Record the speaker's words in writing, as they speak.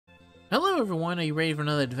Hello everyone, are you ready for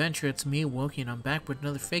another adventure? It's me, Wookie, and I'm back with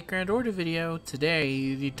another Fake Grand Order video. Today,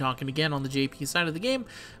 you're talking again on the JP side of the game.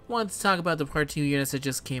 Wanted to talk about the Part 2 units that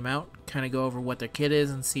just came out, kind of go over what their kit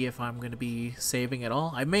is and see if I'm going to be saving at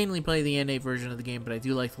all. I mainly play the NA version of the game, but I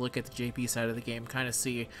do like to look at the JP side of the game, kind of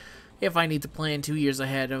see if I need to plan 2 years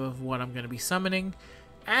ahead of what I'm going to be summoning.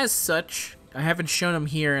 As such, I haven't shown them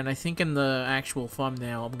here, and I think in the actual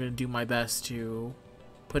thumbnail, I'm going to do my best to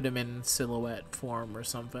put him in silhouette form or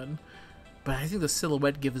something. But I think the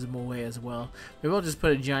silhouette gives him away as well. Maybe I'll just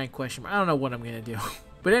put a giant question mark. I don't know what I'm going to do.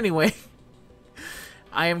 But anyway,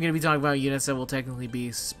 I am going to be talking about units that will technically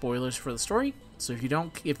be spoilers for the story. So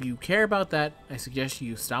if you care about that, I suggest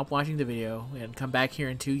you stop watching the video and come back here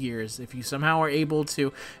in 2 years. If you somehow are able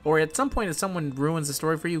to, or at some point if someone ruins the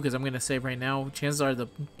story for you, because I'm going to say right now, chances are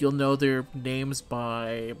you'll know their names by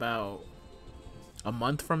about a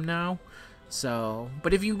month from now. So,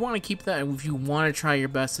 but if you want to keep that, if you want to try your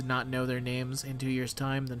best to not know their names in 2 years'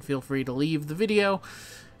 time, then feel free to leave the video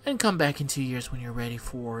and come back in 2 years when you're ready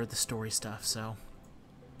for the story stuff. So,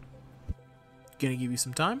 gonna give you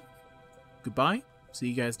some time. Goodbye. See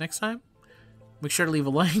you guys next time. Make sure to leave a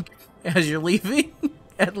like as you're leaving,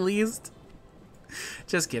 at least.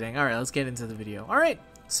 Just kidding. Alright, let's get into the video. Alright,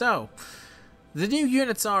 so, the new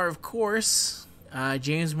units are, of course,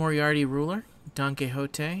 James Moriarty Ruler, Don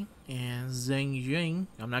Quixote, and Zheng Jing.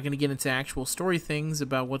 I'm not going to get into actual story things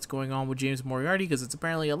about what's going on with James Moriarty because it's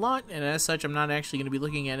apparently a lot, and as such I'm not actually going to be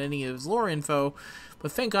looking at any of his lore info,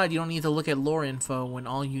 but thank God you don't need to look at lore info when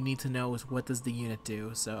all you need to know is what does the unit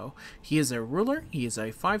do. So he is a ruler, he is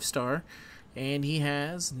a 5-star, and he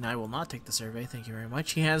has, and I will not take the survey, thank you very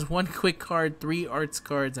much, he has 1 quick card, 3 arts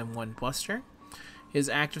cards, and 1 buster. His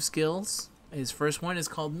active skills, his first one is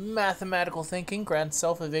called Mathematical Thinking, grants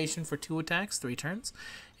self-evasion for 2 attacks, 3 turns.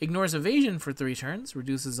 Ignores evasion for 3 turns,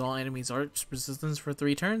 reduces all enemies' arch resistance for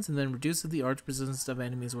 3 turns, and then reduces the arch resistance of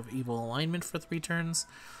enemies with evil alignment for 3 turns.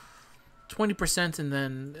 20% and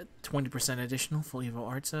then 20% additional for evil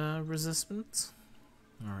arts resistance.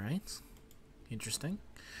 Alright. Interesting.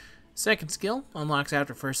 Second skill, unlocks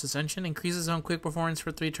after first ascension, increases on quick performance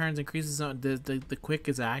for 3 turns, increases on the quick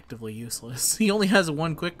is actively useless. He only has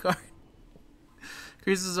 1 quick card.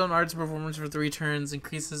 Increases his own arts performance for 3 turns.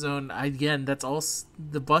 Increases his own... Again, that's all...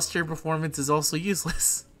 The buster performance is also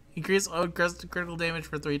useless. Increase own critical damage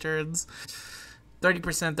for 3 turns.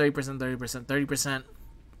 30%, 30%,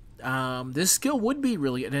 30%. This skill would be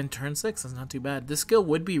really... And then turn 6, that's not too bad. This skill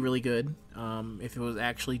would be really good if it was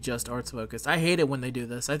actually just arts focused. I hate it when they do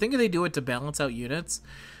this. I think they do it to balance out units.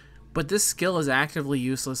 But this skill is actively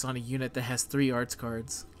useless on a unit that has 3 arts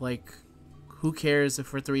cards. Like... Who cares if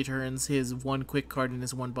for 3 turns his 1 quick card and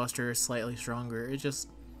his 1 buster is slightly stronger? It just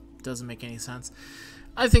doesn't make any sense.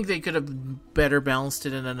 I think they could have better balanced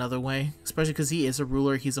it in another way, especially because he is a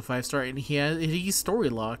ruler, he's a 5-star, and he's story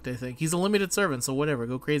locked, I think. He's a limited servant, so whatever,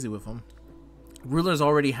 go crazy with him. Rulers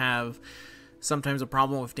already have sometimes a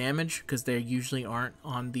problem with damage, because they usually aren't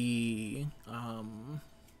on the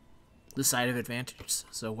side of advantage,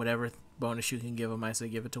 so whatever bonus you can give him, I say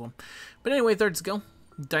give it to him. But anyway, third skill.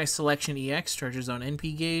 Dice Selection EX, charges on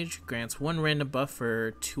NP gauge, grants 1 random buff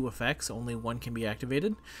for 2 effects, only 1 can be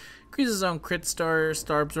activated. Increases on crit star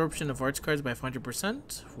absorption of arts cards by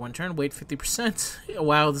 500%. 1 turn, wait 50%.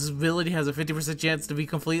 Wow, this ability has a 50% chance to be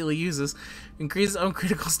completely useless. Increases on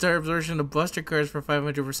critical star absorption of buster cards for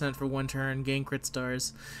 500% for 1 turn, gain crit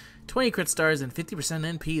stars. 20 crit stars and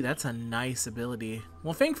 50% NP, that's a nice ability.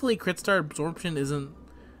 Well, thankfully crit star absorption isn't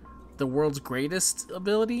the world's greatest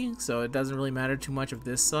ability, so it doesn't really matter too much if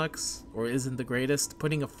this sucks or isn't the greatest.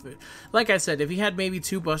 Like I said, if he had maybe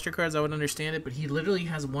 2 buster cards, I would understand it, but he literally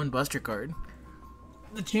has 1 buster card.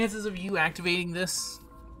 The chances of you activating this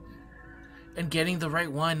and getting the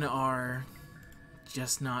right one are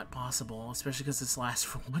just not possible, especially because this lasts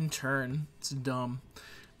for 1 turn. It's dumb.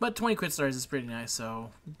 But 20 crit stars is pretty nice, so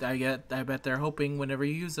I bet they're hoping whenever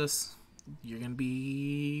you use this, you're gonna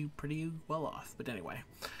be pretty well off. But anyway.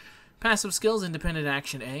 Passive skills, independent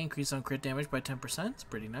action A, increase on crit damage by 10%, it's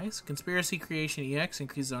pretty nice. Conspiracy creation EX,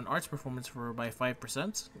 increases on arts performance by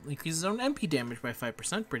 5%, increases on MP damage by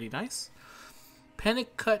 5%, pretty nice.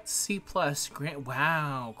 Panic Cut C+,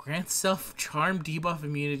 grants self charm debuff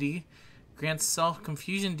immunity, grants self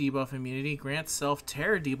confusion debuff immunity, grants self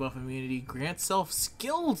terror debuff immunity, grants self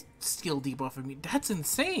skill debuff immunity. That's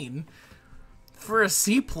insane! For a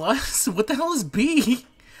C+, what the hell is B?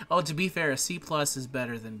 Oh, to be fair, a C+ is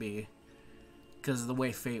better than B because of the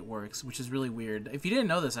way fate works, which is really weird. If you didn't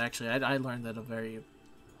know this, actually, I learned that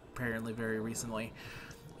apparently very recently,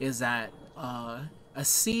 is that a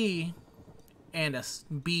C and a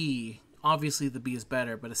B, obviously the B is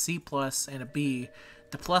better, but a C+ and a B,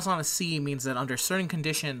 The plus on a C means that under certain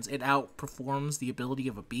conditions, it outperforms the ability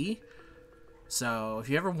of a B. So if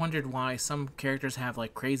you ever wondered why some characters have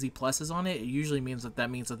like crazy pluses on it, it usually means that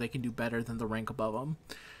they can do better than the rank above them.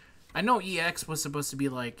 I know EX was supposed to be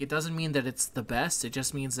like, it doesn't mean that it's the best, it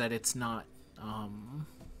just means that it's not, I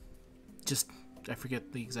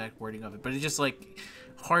forget the exact wording of it, but it's just like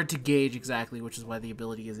hard to gauge exactly, which is why the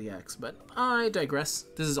ability is EX. But I digress.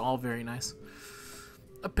 This is all very nice.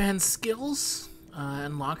 Abandoned skills.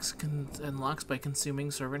 Unlocks by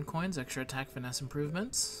consuming servant coins, extra attack finesse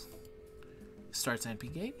improvements. Starts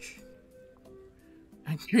NP gauge.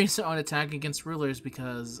 Increase on attack against rulers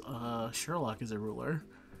because Sherlock is a ruler,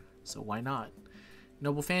 so why not?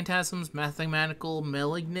 Noble phantasms, mathematical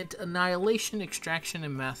malignant annihilation, extraction,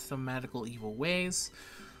 and mathematical evil ways.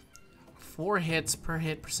 4 hits per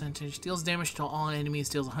hit percentage. Deals damage to all enemies.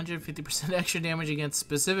 Deals 150% extra damage against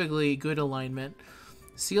specifically good alignment.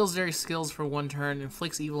 Seals their skills for 1 turn,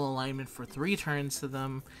 inflicts evil alignment for 3 turns to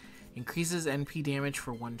them, increases NP damage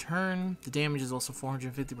for 1 turn. The damage is also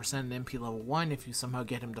 450% at NP level 1. If you somehow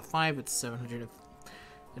get him to 5, it's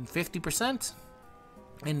 750%.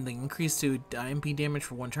 And the increase to MP damage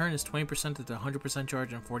for 1 turn is 20% at the 100%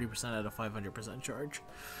 charge and 40% at a 500% charge.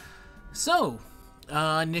 So,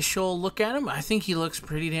 initial look at him, I think he looks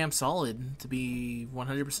pretty damn solid, to be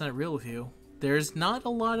 100% real with you. There's not a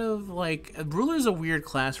lot of, like, Ruler's a weird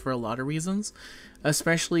class for a lot of reasons,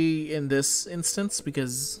 especially in this instance,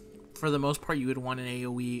 because for the most part you would want an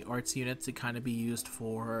AoE arts unit to kind of be used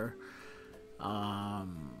for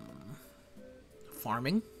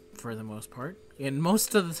farming, for the most part. And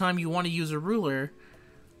most of the time you want to use a Ruler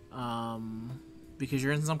because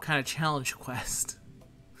you're in some kind of challenge quest.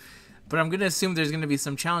 But I'm going to assume there's going to be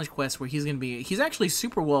some challenge quest where he's actually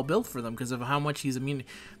super well built for them because of how much he's immune.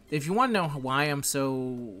 If you want to know why I'm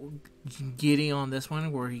so giddy on this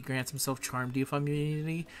one, where he grants himself Charm Debuff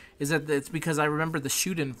immunity, is that it's because I remember the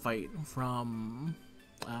shoot-in fight from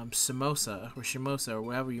Shimosa, or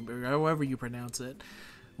however you pronounce it,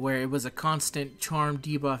 where it was a constant Charm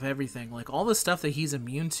Debuff everything. Like, all the stuff that he's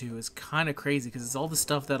immune to is kind of crazy because it's all the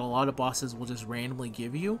stuff that a lot of bosses will just randomly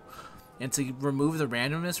give you. And to remove the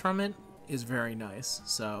randomness from it is very nice.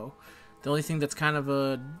 So, the only thing that's kind of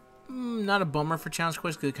not a bummer for challenge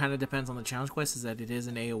quest, because it kind of depends on the challenge quest, is that it is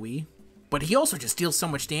an AoE. But he also just deals so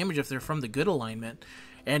much damage if they're from the good alignment.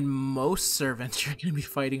 And most servants you're going to be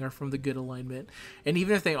fighting are from the good alignment. And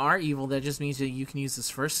even if they are evil, that just means that you can use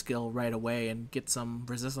this first skill right away and get some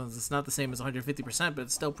resistance. It's not the same as 150%, but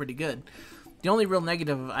it's still pretty good. The only real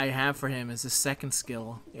negative I have for him is his second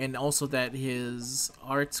skill, and also that his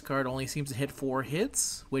arts card only seems to hit 4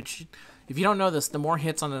 hits, which, if you don't know this, the more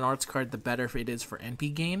hits on an arts card, the better it is for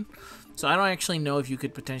NP gain. So I don't actually know if you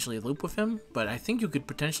could potentially loop with him, but I think you could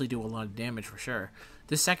potentially do a lot of damage for sure.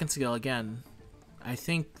 This second skill, again, I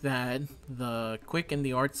think that the quick and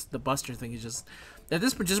the arts, the buster thing is just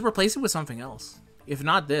replace it with something else. If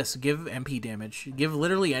not this, give MP damage. Give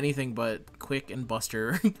literally anything but quick and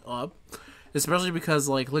buster up. Especially because,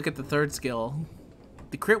 like, look at the third skill.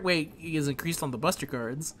 The crit weight is increased on the buster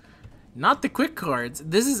cards, not the quick cards.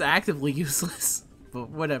 This is actively useless, but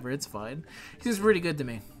whatever, it's fine. He's pretty good to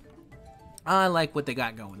me. I like what they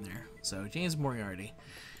got going there. So, James Moriarty.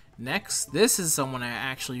 Next, this is someone I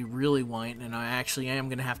actually really want, and I actually am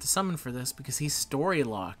going to have to summon for this because he's story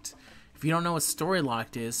locked. If you don't know what story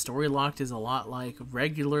locked is a lot like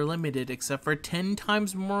regular limited, except for 10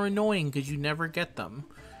 times more annoying because you never get them.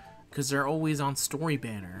 Because they're always on Story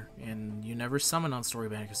Banner, and you never summon on Story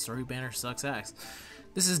Banner because Story Banner sucks ass.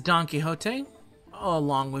 This is Don Quixote,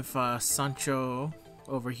 along with Sancho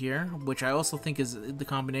over here, which I also think is the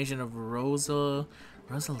combination of Rosalina,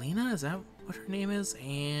 is that what her name is?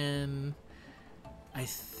 And I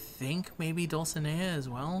think maybe Dulcinea as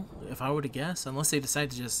well, if I were to guess, unless they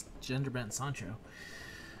decide to just gender bend Sancho.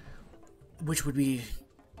 Which would be,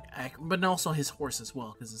 but also his horse as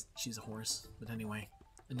well, because she's a horse, but anyway.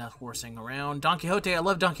 Enough horsing around. Don Quixote, I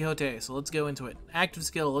love Don Quixote, so let's go into it. Active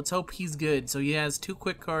skill, let's hope he's good. So he has 2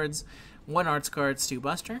 quick cards, 1 arts cards, 2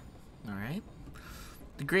 buster. Alright.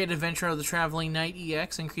 The Great Adventure of the Traveling Knight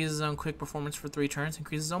EX increases his own quick performance for 3 turns,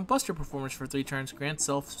 increases his own buster performance for 3 turns, grants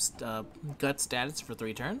self gut status for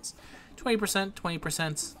 3 turns. 20%,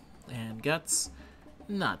 20%, and guts.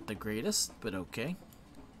 Not the greatest, but okay.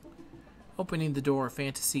 Opening the Door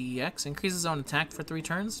Fantasy EX increases his own attack for 3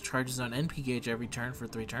 turns, charges on NP gauge every turn for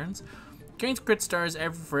 3 turns, gains crit stars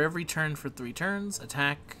for every turn for 3 turns,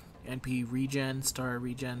 attack, NP regen, star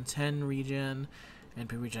regen, 10 regen,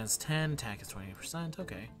 NP regen's 10, attack is 20%,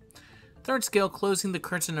 okay. Third skill, Closing the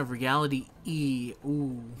Curtain of Reality E,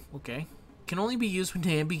 ooh, okay. Can only be used when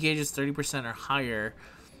the NP gauge is 30% or higher.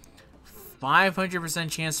 500%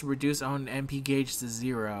 chance to reduce own MP gauge to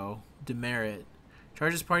 0. Demerit.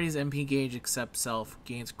 Charges party's MP gauge except self.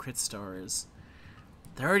 Gains crit stars.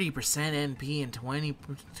 30% NP and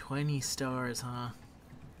 20 stars, huh?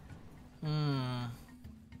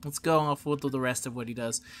 Let's go off with the rest of what he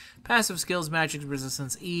does. Passive skills, magic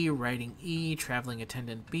resistance E, writing E, traveling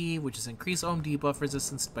attendant B, which is increase own debuff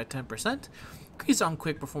resistance by 10%, increase own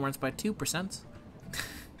quick performance by 2%,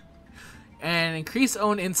 and increase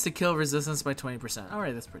own insta-kill resistance by 20%.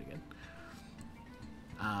 Alright, that's pretty good.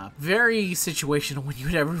 Very situational when you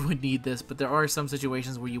would need this, but there are some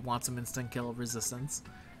situations where you want some instant kill resistance.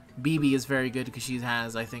 BB is very good because she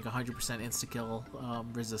has, I think, 100% insta-kill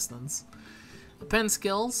resistance. Pen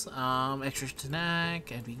skills, extra attack,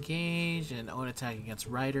 NP gauge, and own attack against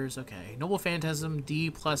riders. Okay. Noble Phantasm, D++.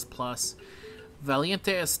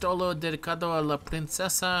 Valiente estolo dedicado a la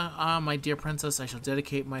princesa. Ah, my dear princess, I shall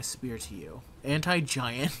dedicate my spear to you.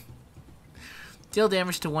 Anti-giant. Deal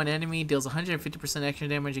damage to one enemy, deals 150% extra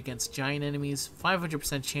damage against giant enemies,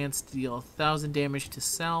 500% chance to deal 1,000 damage to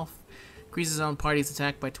self, increases own party's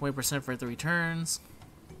attack by 20% for 3 turns.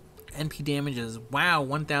 NP damage is, wow,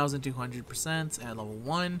 1,200% at level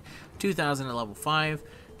 1, 2,000 at level 5.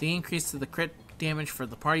 The increase to the crit damage for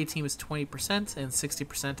the party team is 20% and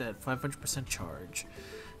 60% at 500% charge.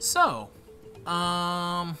 So,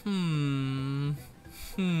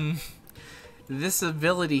 this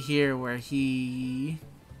ability here where I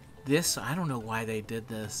don't know why they did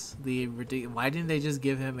this. Why didn't they just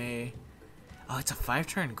give him a... Oh, it's a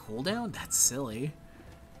 5-turn cooldown? That's silly.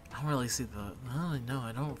 I don't really see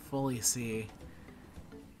I don't fully see.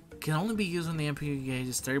 Can only be used when the MP gauge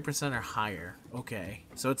is 30% or higher. Okay.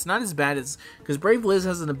 So it's not as bad as... Because Brave Liz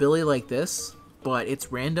has an ability like this, but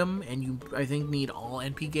it's random, and you, I think, need all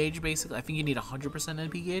NP gauge, basically. I think you need 100%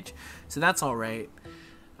 NP gauge. So that's alright.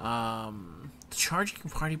 Charging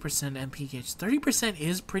party percent NP gauge. 30%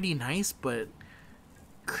 is pretty nice, but...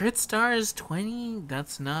 Crit stars 20?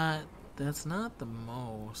 That's not the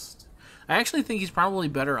most. I actually think he's probably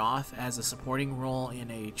better off as a supporting role in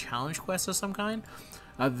a challenge quest of some kind.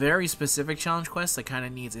 A very specific challenge quest that kind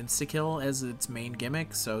of needs insta-kill as its main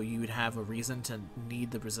gimmick, so you would have a reason to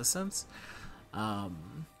need the resistance.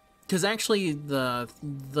 Because actually, the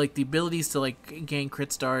abilities to gain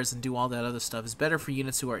crit stars and do all that other stuff is better for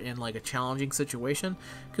units who are in a challenging situation.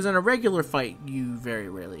 Because in a regular fight, you very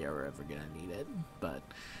rarely are ever gonna need it. But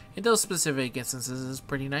in those specific instances, it's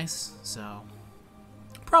pretty nice. So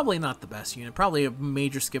probably not the best unit. Probably a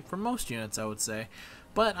major skip for most units, I would say.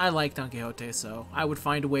 But I like Don Quixote, so I would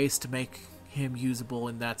find ways to make him usable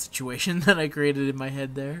in that situation that I created in my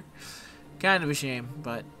head there. Kind of a shame,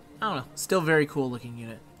 but I don't know. Still very cool looking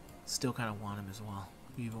unit. Still kind of want him as well,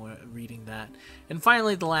 even reading that. And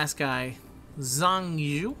finally, the last guy,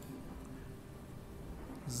 Zhangyu.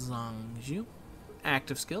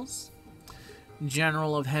 Active skills.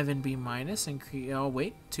 General of Heaven B-, oh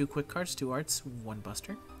wait, 2 quick cards, 2 arts, 1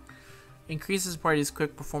 buster. Increases party's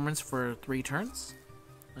quick performance for 3 turns.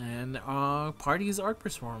 And party's art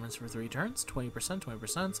performance for 3 turns,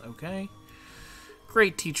 20%, okay.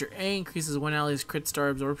 Great Teacher A increases one ally's crit star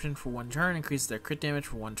absorption for 1 turn, increases their crit damage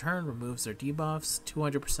for 1 turn, removes their debuffs,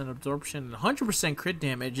 200% absorption, and 100% crit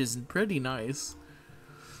damage is pretty nice.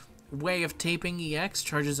 Way of Taping EX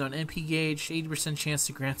charges on NP gauge, 80% chance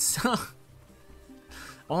to grant stuff.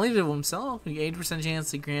 Only to himself, 80%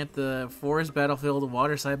 chance to grant the Forest Battlefield, the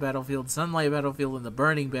Waterside Battlefield, Sunlight Battlefield, and the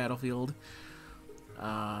Burning Battlefield.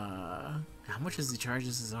 How much is the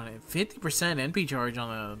charges on it? 50% NP charge on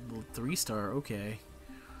a 3-star, okay.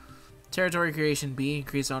 Territory Creation B,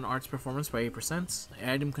 increase on arts performance by 8%.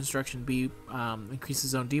 Item Construction B,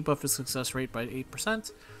 increases on debuff and success rate by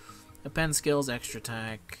 8%. Append skills, extra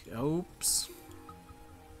attack, oops.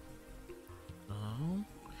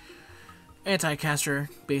 Anti-caster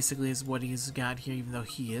basically is what he's got here, even though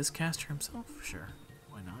he is caster himself. Sure,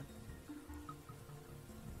 why not?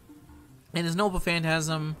 And his Noble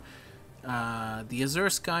Phantasm, the Azure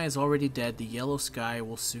Sky is already dead. The Yellow Sky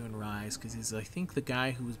will soon rise, because he's, I think, the guy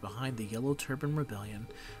who was behind the Yellow Turban Rebellion.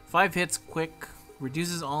 5 hits, quick,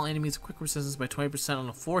 reduces all enemies' quick resistance by 20% on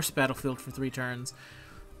a forest battlefield for 3 turns.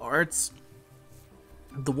 Arts,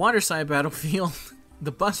 the Waterside Battlefield,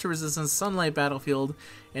 the Buster Resistance Sunlight Battlefield,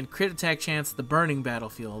 and crit attack chance the Burning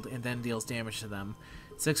Battlefield, and then deals damage to them.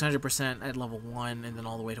 600% at level 1, and then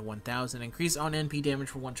all the way to 1000. Increase on NP damage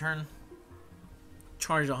for 1 turn.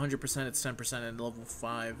 Charge 100%, it's 10%, and level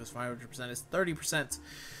 5 is 500%, it's 30%.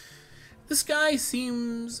 This guy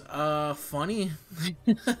seems funny.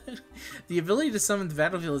 The ability to summon the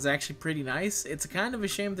battlefield is actually pretty nice. It's kind of a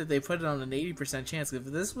shame that they put it on an 80% chance. If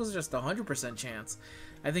this was just a 100% chance,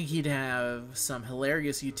 I think he'd have some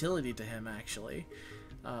hilarious utility to him, actually.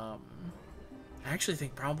 I actually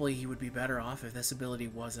think probably he would be better off if this ability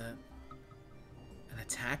wasn't an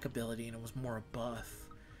attack ability and it was more a buff.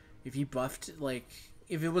 If he buffed, like,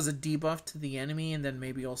 if it was a debuff to the enemy and then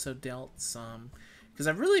maybe also dealt some... Because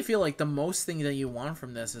I really feel like the most thing that you want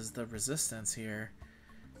from this is the resistance here.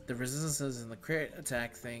 The resistances and the crit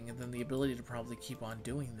attack thing, and then the ability to probably keep on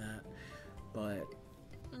doing that. But,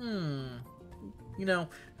 you know,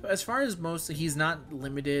 as far as most, he's not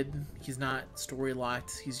limited, he's not story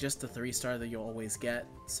locked, he's just a 3-star that you'll always get.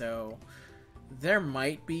 So there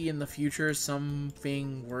might be in the future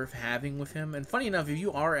something worth having with him. And funny enough, if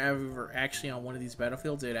you are ever actually on one of these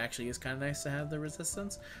battlefields, it actually is kind of nice to have the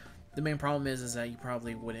resistance. The main problem is that you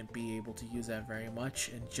probably wouldn't be able to use that very much,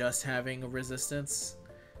 and just having a resistance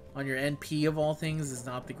on your NP of all things is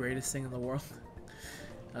not the greatest thing in the world.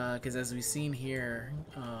 Because as we've seen here,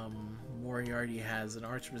 Moriarty has an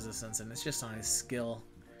arch resistance, and it's just on his skill.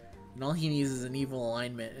 And all he needs is an evil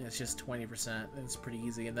alignment, and it's just 20%, and it's pretty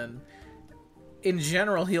easy. And then, in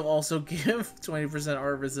general, he'll also give 20%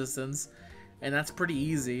 art resistance, and that's pretty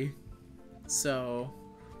easy. So,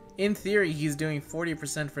 in theory, he's doing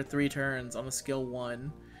 40% for 3 turns on a skill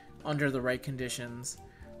 1, under the right conditions,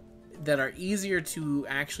 that are easier to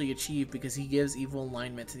actually achieve because he gives evil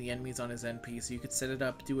alignment to the enemies on his NP. So you could set it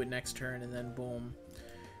up, do it next turn, and then boom.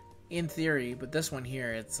 In theory, but this one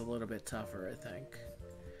here, it's a little bit tougher, I think.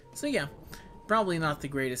 So yeah, probably not the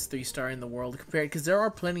greatest 3-star in the world compared, because there are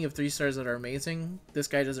plenty of 3-stars that are amazing. This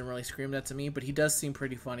guy doesn't really scream that to me, but he does seem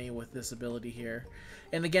pretty funny with this ability here.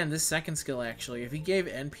 And again, this second skill actually, if he gave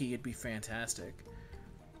NP, it'd be fantastic.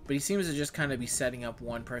 But he seems to just kind of be setting up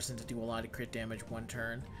one person to do a lot of crit damage one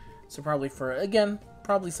turn. So probably for, again,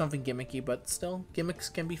 probably something gimmicky, but still, gimmicks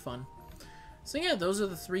can be fun. So yeah, those are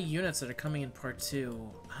the 3 units that are coming in part 2.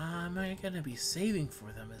 Am I going to be saving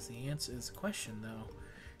for them is the question, though.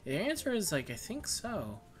 The answer is, like, I think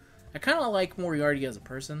so. I kind of like Moriarty as a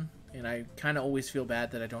person, and I kind of always feel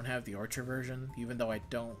bad that I don't have the Archer version, even though I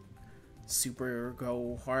don't super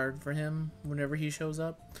go hard for him whenever he shows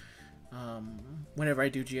up. Whenever I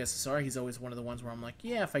do GSSR, he's always one of the ones where I'm like,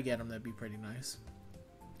 yeah, if I get him, that'd be pretty nice.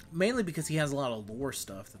 Mainly because he has a lot of lore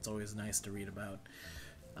stuff that's always nice to read about.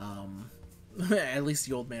 At least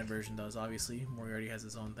the old man version does, obviously. Moriarty has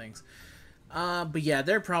his own things. But yeah,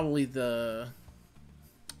 they're probably the...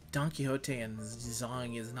 Don Quixote and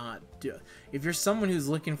Zong is not... If you're someone who's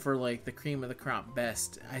looking for, like, the cream of the crop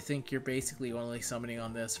best, I think you're basically only summoning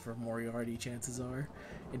on this for Moriarty, chances are.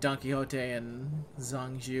 And Don Quixote and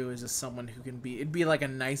Zhang Zhu is just someone who can be... It'd be like a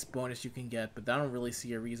nice bonus you can get, but I don't really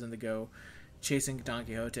see a reason to go chasing Don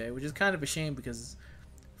Quixote, which is kind of a shame because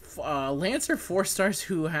Lancer 4-stars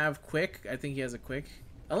who have quick, I think he has a quick.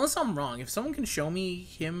 Unless I'm wrong, if someone can show me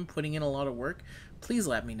him putting in a lot of work, please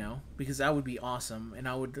let me know, because that would be awesome, and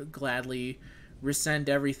I would gladly resend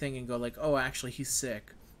everything and go like, oh, actually, he's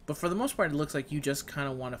sick. But for the most part, it looks like you just kind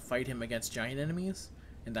of want to fight him against giant enemies,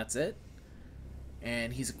 and that's it.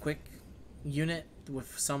 And he's a quick unit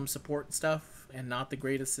with some support stuff, and not the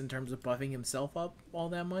greatest in terms of buffing himself up all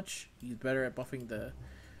that much. He's better at buffing the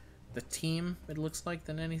team, it looks like,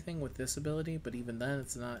 than anything with this ability, but even then,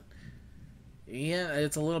 it's not... Yeah,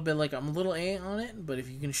 it's a little bit like, I'm a little A on it, but if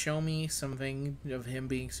you can show me something of him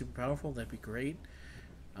being super powerful, that'd be great.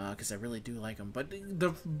 Because I really do like him. But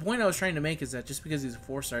the point I was trying to make is that just because he's a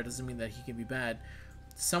 4-star doesn't mean that he can be bad.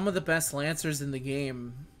 Some of the best Lancers in the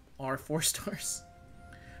game are 4-stars.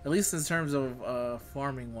 At least in terms of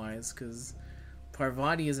farming-wise, because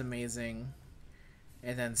Parvati is amazing,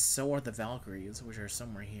 and then so are the Valkyries, which are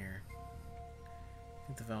somewhere here. I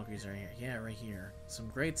think the Valkyries are here. Yeah, right here. Some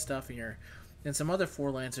great stuff here. And some other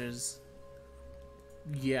 4 Lancers,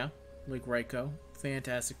 yeah, like Raiko,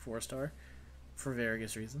 fantastic 4-star, for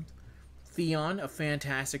various reasons. Theon, a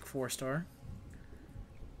fantastic 4-star.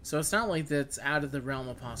 So it's not like that's out of the realm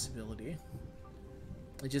of possibility.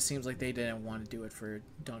 It just seems like they didn't want to do it for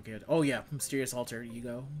Don Quixote. Oh yeah, Mysterious Alter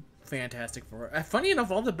Ego, fantastic 4. Funny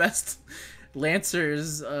enough, all the best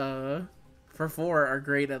Lancers for 4 are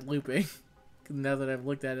great at looping. Now that I've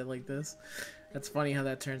looked at it like this, that's funny how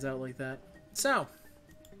that turns out like that. So,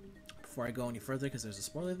 before I go any further, because there's a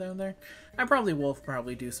spoiler down there, I probably will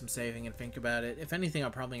do some saving and think about it. If anything,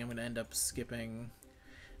 I'm going to end up skipping...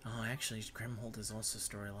 Oh, actually, Grimhold is also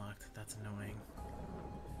story locked. That's annoying.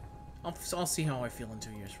 I'll see how I feel in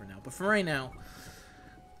 2 years from now. But for right now,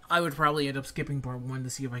 I would probably end up skipping part 1 to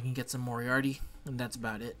see if I can get some Moriarty, and that's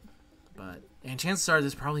about it. And chances are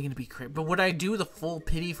there's probably going to be crit. But would I do the full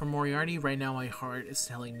pity for Moriarty? Right now, my heart is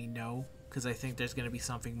telling me no, because I think there's going to be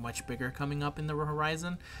something much bigger coming up in the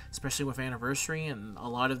horizon, especially with Anniversary, and a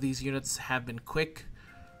lot of these units have been quick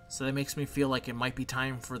So that makes me feel like it might be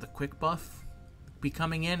time for the quick buff be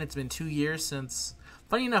coming in. It's been 2 years since...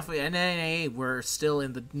 Funny enough, in NA, we're still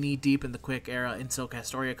in the knee-deep in the quick era until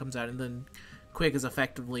Castoria comes out, and then quick is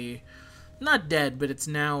effectively not dead, but it's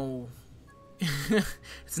now...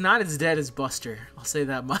 it's not as dead as Buster, I'll say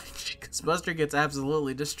that much, because Buster gets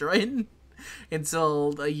absolutely destroyed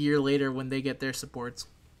until a year later when they get their supports.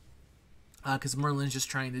 Because Merlin's just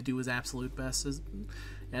trying to do his absolute best,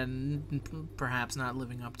 and perhaps not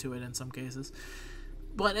living up to it in some cases.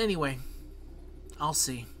 But anyway, I'll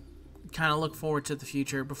see. Kind of look forward to the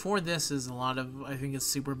future. Before this is a lot of, I think it's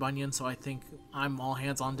Super Bunyan, so I think I'm all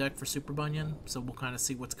hands on deck for Super Bunyan, so we'll kind of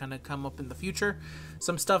see what's going to come up in the future.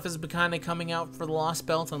 Some stuff is kind of coming out for the Lost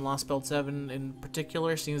Belt, and Lost Belt 7 in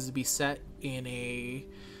particular seems to be set in a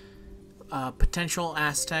potential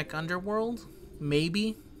Aztec underworld,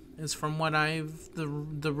 maybe, is from what the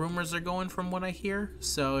rumors are going from what I hear.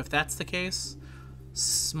 So if that's the case,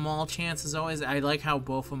 small chance as always. I like how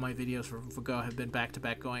both of my videos for Go have been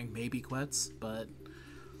back-to-back going maybe quets, but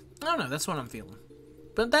I don't know, that's what I'm feeling.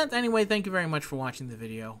 But that, anyway, thank you very much for watching the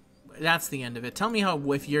video. That's the end of it. Tell me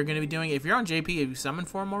if you're going to be doing it. If you're on JP, if you summoned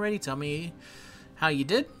for him already, tell me how you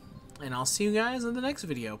did, and I'll see you guys in the next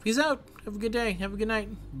video. Peace out. Have a good day. Have a good night.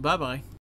 Bye-bye.